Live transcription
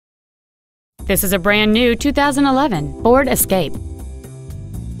This is a brand new 2011 Ford Escape.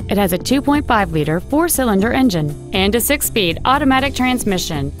 It has a 2.5-liter four-cylinder engine and a 6-speed automatic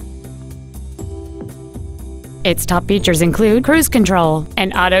transmission. Its top features include cruise control,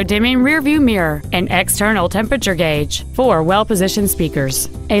 an auto-dimming rearview mirror, an external temperature gauge, 4 well-positioned speakers,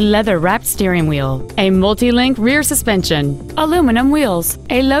 a leather-wrapped steering wheel, a multi-link rear suspension, aluminum wheels,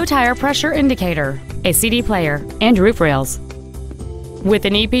 a low-tire pressure indicator, a CD player, and roof rails. With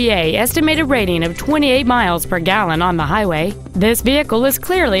an EPA estimated rating of 28 miles per gallon on the highway, this vehicle is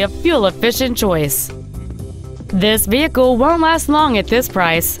clearly a fuel-efficient choice. This vehicle won't last long at this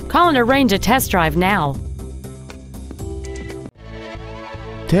price. Call and arrange a test drive now.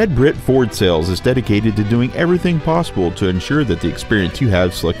 Ted Britt Ford Sales is dedicated to doing everything possible to ensure that the experience you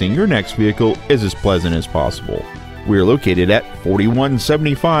have selecting your next vehicle is as pleasant as possible. We are located at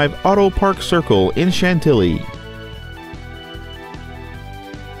 4175 Auto Park Circle in Chantilly.